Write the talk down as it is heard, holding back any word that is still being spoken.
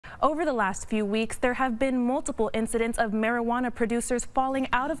Over the last few weeks, there have been multiple incidents of marijuana producers falling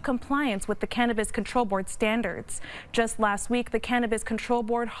out of compliance with the Cannabis Control Board standards. Just last week, the Cannabis Control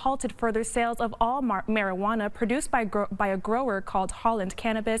Board halted further sales of all marijuana produced by a grower called Holland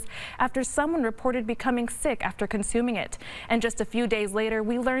Cannabis after someone reported becoming sick after consuming it. And just a few days later,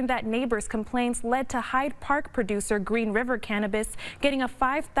 we learned that neighbors' complaints led to Hyde Park producer Green River Cannabis getting a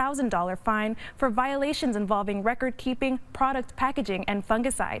 $5,000 fine for violations involving record keeping, product packaging, and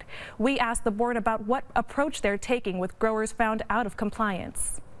fungicide. We asked the board about what approach they're taking with growers found out of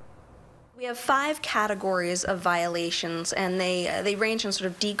compliance. We have 5 categories of violations, and they range in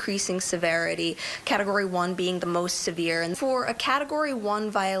sort of decreasing severity, Category 1 being the most severe. And for a Category 1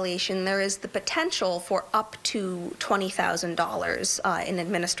 violation, there is the potential for up to $20,000 in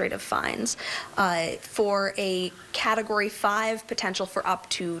administrative fines. For a Category 5, potential for up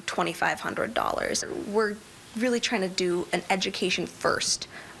to $2,500. We're really trying to do an education first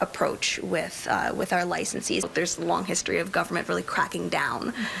approach with our licensees. There's a long history of government really cracking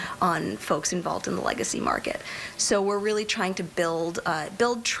down on folks involved in the legacy market. So we're really trying to build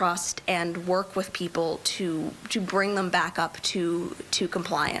trust and work with people to bring them back up to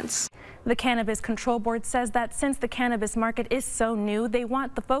compliance. The Cannabis Control Board says that since the cannabis market is so new, they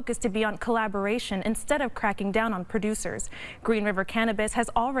want the focus to be on collaboration instead of cracking down on producers. Green River Cannabis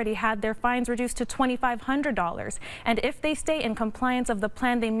has already had their fines reduced to $2,500, and if they stay in compliance of the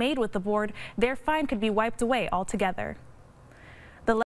plan they made with the board, their fine could be wiped away altogether.